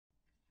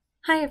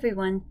Hi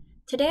everyone!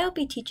 Today I'll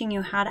be teaching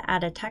you how to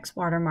add a text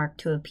watermark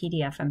to a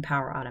PDF in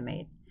Power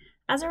Automate.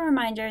 As a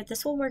reminder,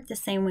 this will work the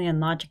same way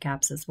in Logic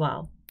Apps as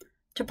well.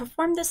 To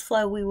perform this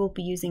flow, we will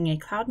be using a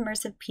Cloud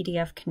Immersive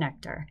PDF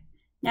connector.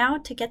 Now,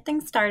 to get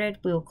things started,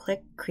 we will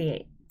click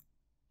Create.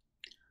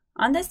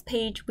 On this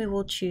page, we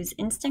will choose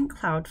Instant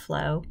Cloud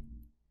Flow,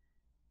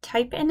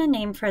 type in a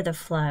name for the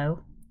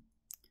flow,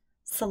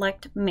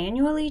 select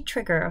Manually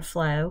Trigger a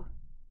Flow,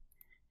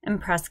 and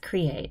press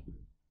Create.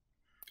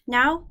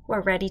 Now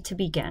we're ready to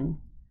begin.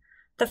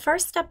 The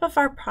first step of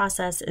our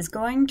process is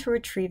going to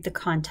retrieve the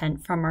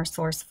content from our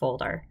source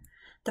folder.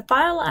 The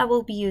file I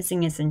will be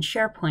using is in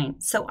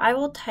SharePoint, so I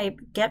will type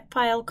Get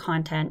File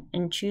Content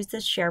and choose the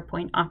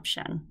SharePoint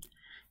option.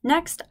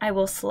 Next, I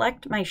will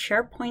select my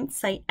SharePoint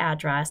site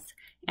address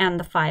and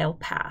the file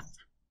path.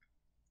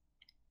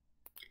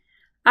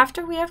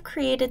 After we have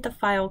created the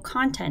file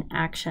content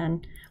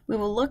action, we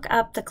will look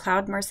up the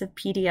Cloud Immersive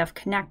PDF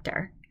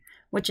connector,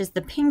 which is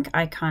the pink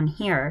icon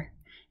here,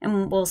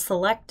 and we'll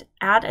select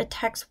Add a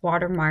Text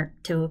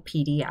Watermark to a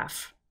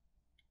PDF.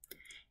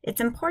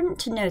 It's important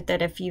to note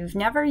that if you've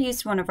never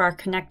used one of our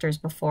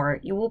connectors before,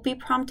 you will be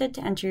prompted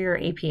to enter your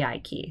API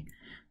key.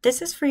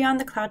 This is free on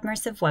the Cloud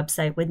Immersive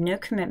website with no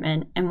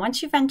commitment, and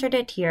once you've entered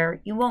it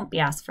here, you won't be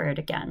asked for it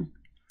again.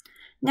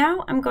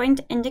 Now I'm going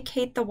to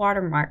indicate the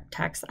watermark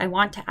text I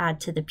want to add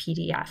to the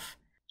PDF.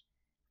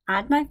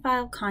 Add my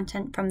file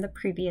content from the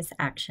previous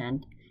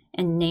action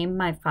and name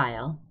my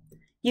file.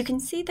 You can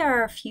see there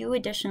are a few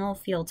additional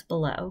fields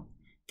below.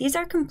 These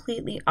are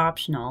completely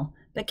optional,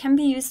 but can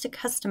be used to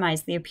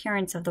customize the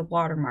appearance of the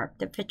watermark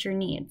to fit your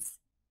needs.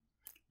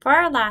 For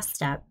our last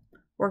step,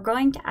 we're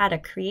going to add a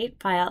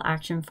Create File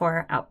action for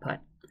our output.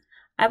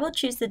 I will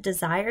choose the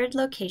desired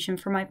location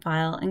for my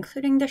file,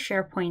 including the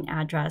SharePoint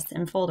address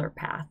and folder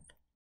path.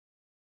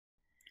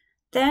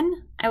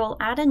 Then, I will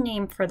add a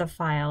name for the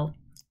file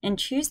and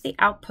choose the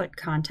output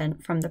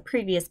content from the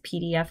previous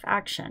PDF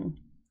action.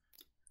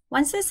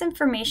 Once this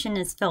information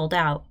is filled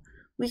out,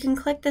 we can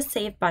click the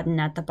Save button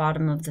at the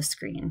bottom of the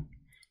screen.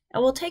 It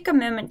will take a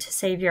moment to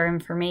save your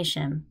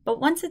information, but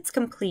once it's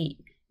complete,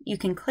 you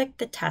can click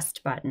the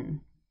Test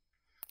button.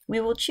 We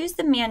will choose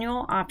the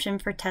manual option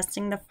for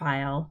testing the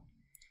file,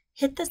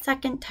 hit the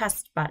second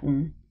Test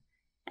button,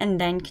 and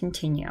then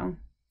Continue.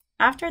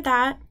 After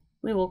that,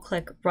 we will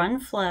click Run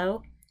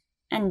Flow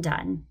and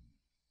Done.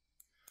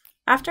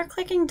 After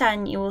clicking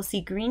Done, you will see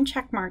green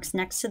check marks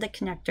next to the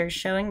connector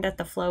showing that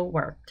the flow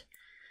worked.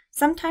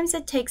 Sometimes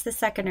it takes a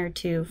second or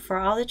two for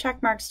all the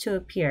check marks to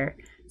appear,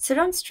 so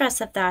don't stress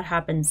if that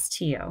happens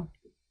to you.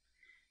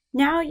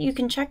 Now you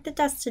can check the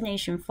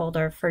destination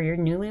folder for your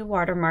newly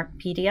watermarked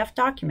PDF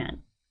document.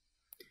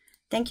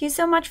 Thank you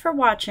so much for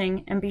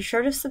watching, and be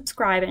sure to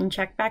subscribe and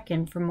check back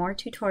in for more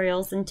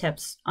tutorials and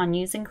tips on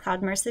using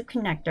Cloud Immersive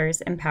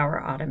connectors in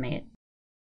Power Automate.